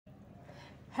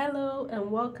Hello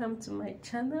and welcome to my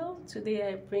channel. Today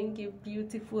I bring you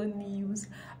beautiful news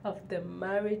of the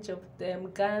marriage of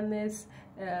Ghana's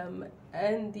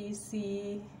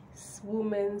NDC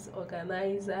Women's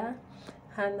Organizer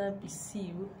Hannah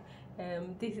Bissiw.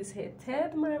 This is her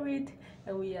third marriage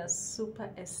and we are super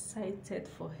excited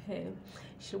for her.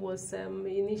 She was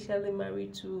initially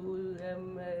married to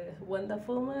a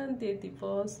wonderful man. They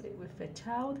divorced with a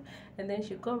child, and then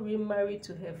she got remarried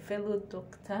to her fellow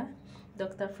doctor,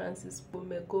 Dr. Francis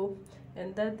Bomego,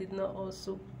 and that did not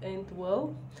also end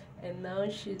well. And now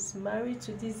she's married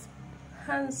to this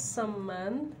handsome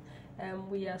man, and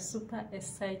we are super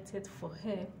excited for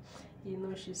her. You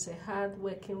know, she's a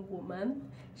hard-working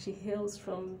woman. She hails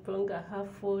from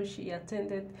Brongahafo. She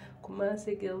attended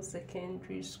Kumasi Girls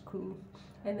Secondary School,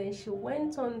 and then she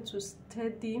went on to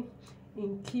study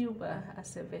in Cuba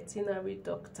as a veterinary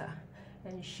doctor.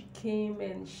 And she came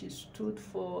and she stood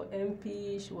for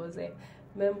MP. She was a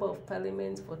member of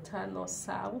parliament for Tano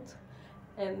South,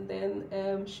 and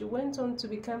then she went on to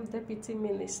become deputy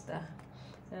minister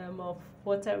of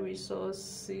water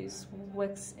resources,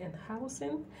 works and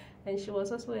housing, and she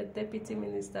was also a deputy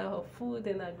minister of food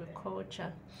and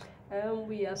agriculture.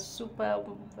 We are super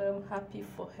happy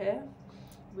for her.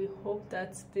 We hope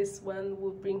that this one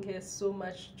will bring her so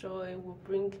much joy, will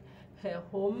bring her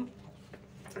home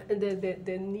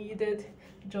the needed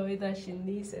joy that she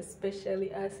needs,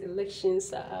 especially as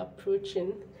elections are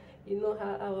approaching. You know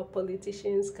how our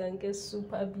politicians can get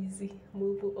super busy,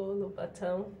 move all over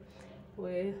town.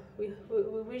 We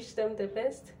wish them the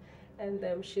best, and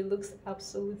she looks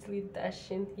absolutely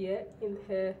dashing here in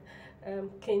her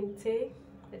kente,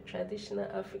 the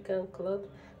traditional African cloth.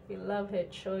 We love her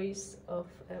choice of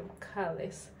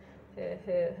colors.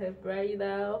 Her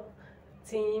bridal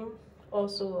theme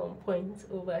also on point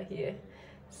over here.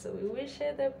 So we wish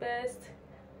her the best.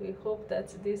 We hope that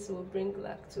this will bring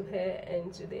luck to her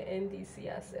and to the NDC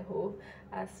as a whole,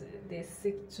 as they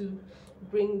seek to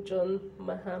bring John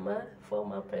Mahama,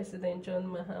 former President John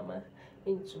Mahama,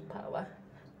 into power.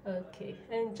 Okay,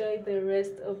 enjoy the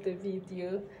rest of the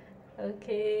video.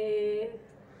 Okay.